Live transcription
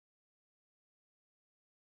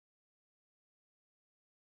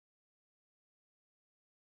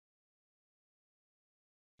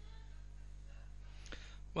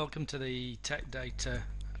Welcome to the Tech Data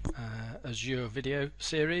Azure video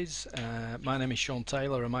series. My name is Sean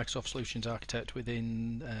Taylor, a Microsoft Solutions Architect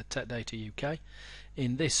within Tech Data UK.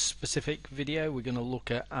 In this specific video we're going to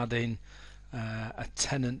look at adding a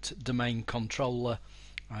tenant domain controller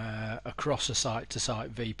across a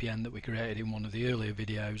site-to-site VPN that we created in one of the earlier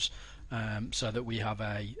videos, so that we have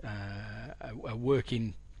a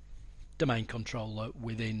working domain controller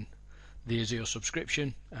within the Azure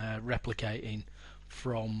subscription, replicating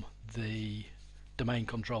from the domain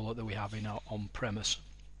controller that we have in our on-premise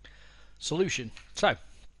solution. So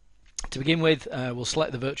to begin with, we'll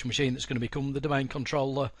select the virtual machine that's going to become the domain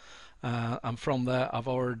controller, and from there I've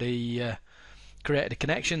already created a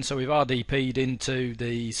connection, so we've RDP'd into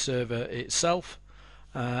the server itself,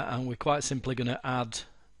 and we're quite simply going to add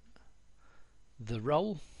the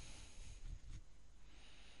role.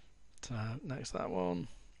 So next, that one,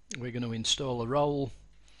 we're going to install a role.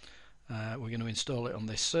 We're going to install it on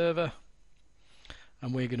this server,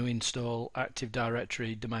 and we're going to install Active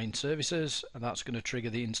Directory domain services, and that's going to trigger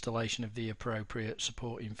the installation of the appropriate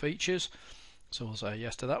supporting features. So we'll say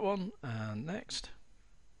yes to that one, and next,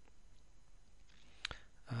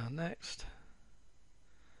 and next,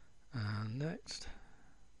 and next,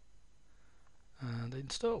 and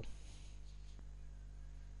install.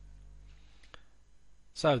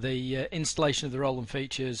 So the installation of the role and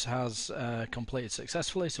features has completed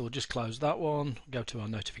successfully, so we'll just close that one, go to our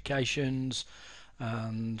notifications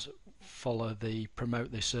and follow the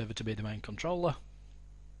promote this server to be a domain controller.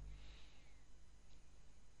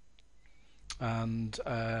 And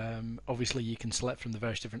obviously you can select from the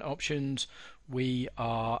various different options. We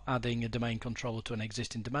are adding a domain controller to an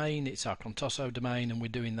existing domain. It's our Contoso domain, and we're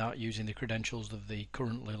doing that using the credentials of the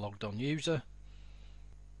currently logged on user.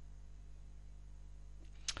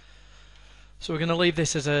 So we're going to leave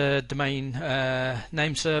this as a domain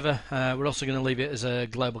name server. We're also going to leave it as a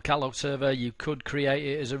global catalog server. You could create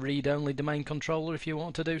it as a read-only domain controller if you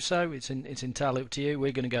want to do so. It's entirely up to you.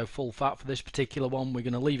 We're going to go full fat for this particular one. We're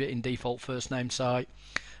going to leave it in default first name site.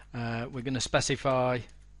 We're going to specify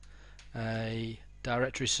a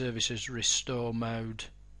directory services restore mode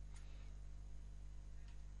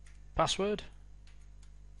password.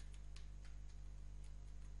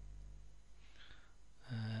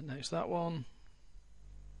 Next, that one.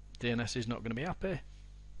 DNS is not going to be happy,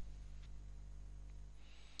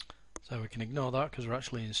 so we can ignore that because we're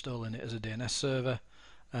actually installing it as a DNS server.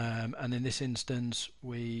 And in this instance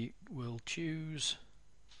we will choose,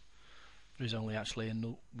 there is only actually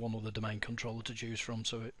one other domain controller to choose from,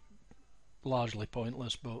 so it's largely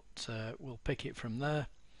pointless, but we'll pick it from there.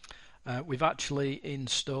 We've actually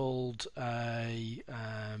installed a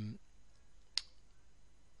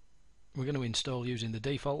we're going to install using the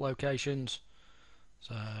default locations.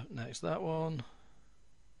 So next, that one,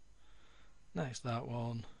 next, that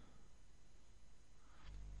one,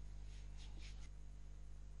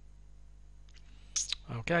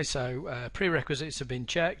 okay. So prerequisites have been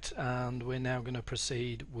checked, and we're now going to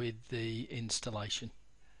proceed with the installation.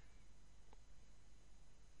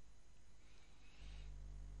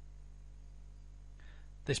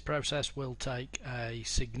 This process will take a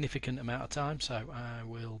significant amount of time, so I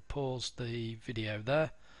will pause the video there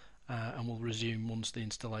and we'll resume once the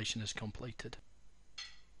installation is completed.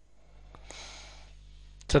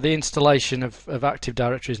 So the installation of Active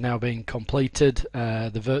Directory is now being completed.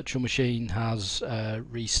 The virtual machine has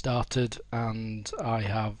restarted, and I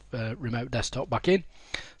have remote desktop back in,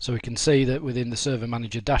 so we can see that within the Server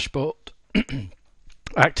Manager dashboard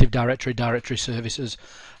Active Directory directory services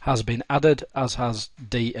has been added, as has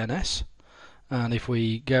DNS. And if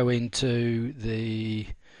we go into the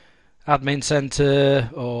admin center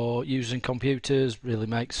or using computers, really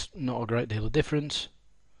makes not a great deal of difference.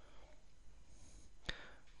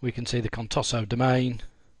 We can see the Contoso domain,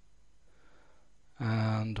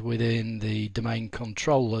 and within the domain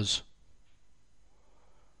controllers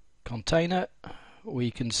container we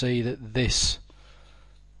can see that this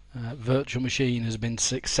virtual machine has been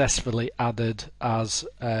successfully added as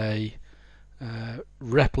a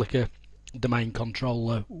replica domain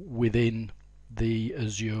controller within the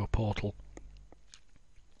Azure portal.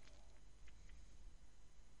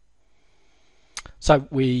 So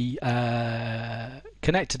we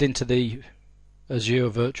connected into the Azure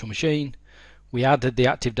virtual machine. We added the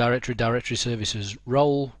Active Directory directory services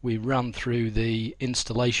role. We ran through the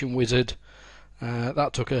installation wizard.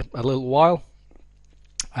 That took a little while,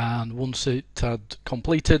 and once it had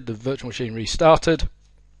completed, the virtual machine restarted.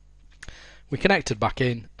 We connected back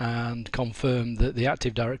in and confirmed that the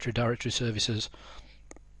Active Directory directory services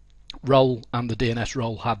role and the DNS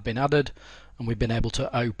role had been added, and we've been able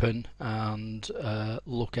to open and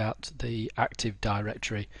look at the Active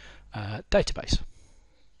Directory database.